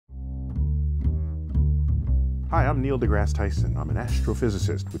Hi, I'm Neil deGrasse Tyson. I'm an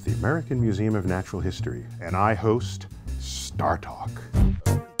astrophysicist with the American Museum of Natural History, and I host StarTalk.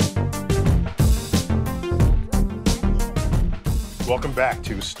 Welcome back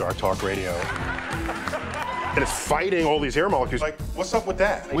to StarTalk Radio. And it's fighting all these air molecules. Like, what's up with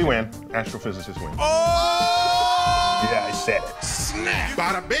that? We win. Astrophysicists win. Oh! Yeah, I said it. Snap!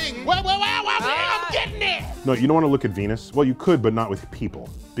 Bada bing! Wow, I'm getting it! No, you don't want to look at Venus. Well, you could, but not with people,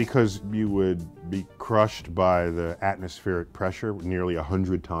 because you would be crushed by the atmospheric pressure, nearly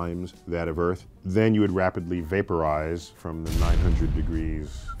 100 times that of Earth. Then you would rapidly vaporize from the 900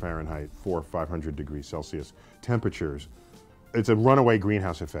 degrees Fahrenheit, 400 or 500 degrees Celsius temperatures. It's a runaway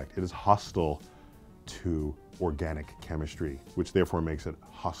greenhouse effect. It is hostile to organic chemistry, which therefore makes it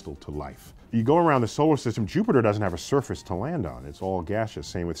hostile to life. You go around the solar system, Jupiter doesn't have a surface to land on. It's all gaseous,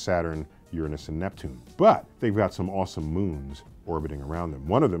 same with Saturn, Uranus, and Neptune. But they've got some awesome moons orbiting around them.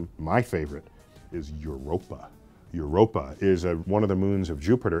 One of them, my favorite, is Europa. Europa is one of the moons of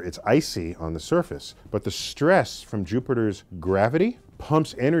Jupiter. It's icy on the surface, but the stress from Jupiter's gravity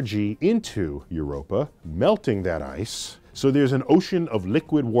pumps energy into Europa, melting that ice. So there's an ocean of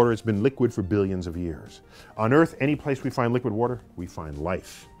liquid water. It's been liquid for billions of years. On Earth, any place we find liquid water, we find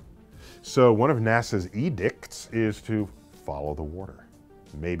life. So one of NASA's edicts is to follow the water.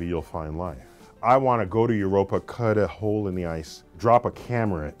 Maybe you'll find life. I want to go to Europa, cut a hole in the ice, drop a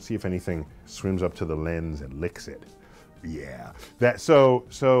camera, see if anything swims up to the lens and licks it. Yeah.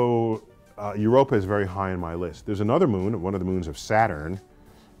 Europa is very high on my list. There's another moon, one of the moons of Saturn.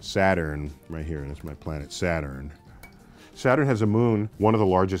 Saturn, right here, that's my planet Saturn. Saturn has a moon, one of the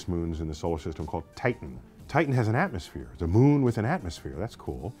largest moons in the solar system, called Titan. Titan has an atmosphere. It's a moon with an atmosphere. That's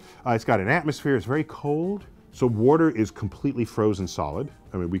cool. It's got an atmosphere. It's very cold. So water is completely frozen solid.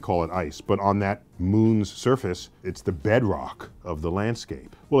 I mean, we call it ice, but on that moon's surface, it's the bedrock of the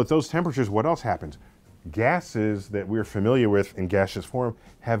landscape. Well, at those temperatures, what else happens? Gases that we're familiar with in gaseous form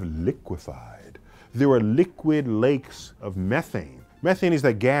have liquefied. There are liquid lakes of methane. Methane is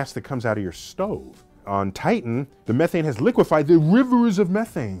that gas that comes out of your stove. On Titan, the methane has liquefied. The rivers of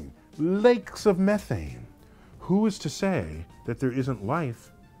methane, lakes of methane. Who is to say that there isn't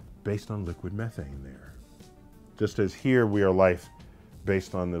life based on liquid methane there? Just as here we are life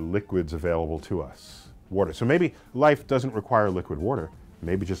based on the liquids available to us, water. So maybe life doesn't require liquid water.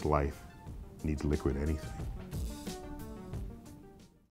 Maybe just life needs liquid anything.